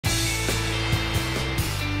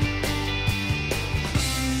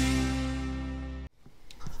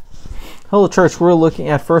Hello, church. We're looking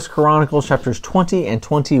at 1 Chronicles chapters 20 and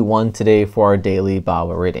 21 today for our daily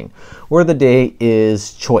Bible reading. Word of the day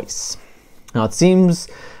is choice. Now, it seems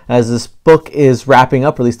as this book is wrapping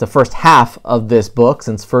up, or at least the first half of this book,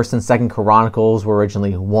 since 1st and 2nd Chronicles were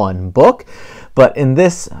originally one book. But in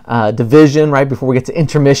this division, right before we get to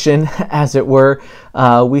intermission, as it were,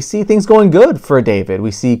 we see things going good for David.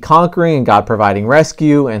 We see conquering and God providing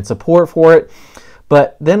rescue and support for it.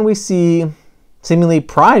 But then we see seemingly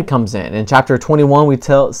pride comes in. In chapter 21, we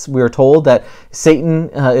are told that Satan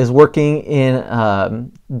is working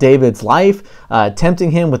in David's life, tempting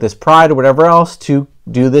him with his pride or whatever else to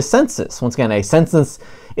do this census. Once again, a census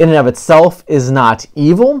in and of itself is not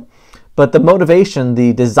evil, but the motivation,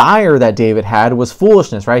 the desire that David had was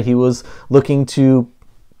foolishness, right? He was looking to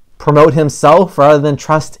promote himself rather than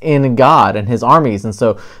trust in God and his armies. And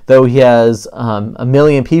so though he has 1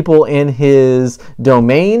 million people in his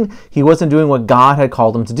domain, he wasn't doing what God had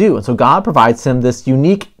called him to do. And so God provides him this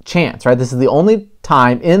unique chance, right? This is the only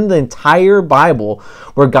time in the entire Bible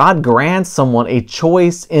where God grants someone a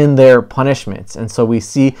choice in their punishments. And so we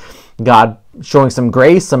see God showing some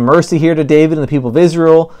grace, some mercy here to David and the people of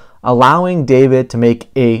Israel, allowing David to make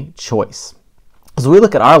a choice. As we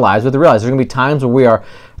look at our lives, we have to realize there are going to be times where we are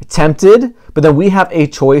tempted, but then we have a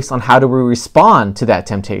choice on how do we respond to that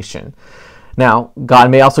temptation. Now,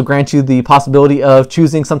 God may also grant you the possibility of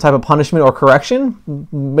choosing some type of punishment or correction.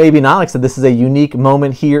 Maybe not. Like I said, this is a unique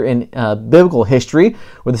moment here in biblical history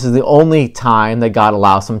where this is the only time that God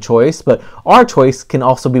allows some choice. But our choice can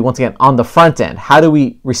also be, once again, on the front end. How do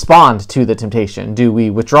we respond to the temptation? Do we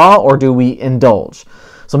withdraw or do we indulge?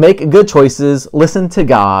 So make good choices, listen to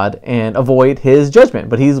God, and avoid his judgment.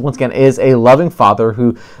 But he, once again, is a loving Father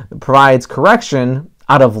who provides correction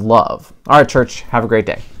out of love. All right, church, have a great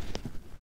day.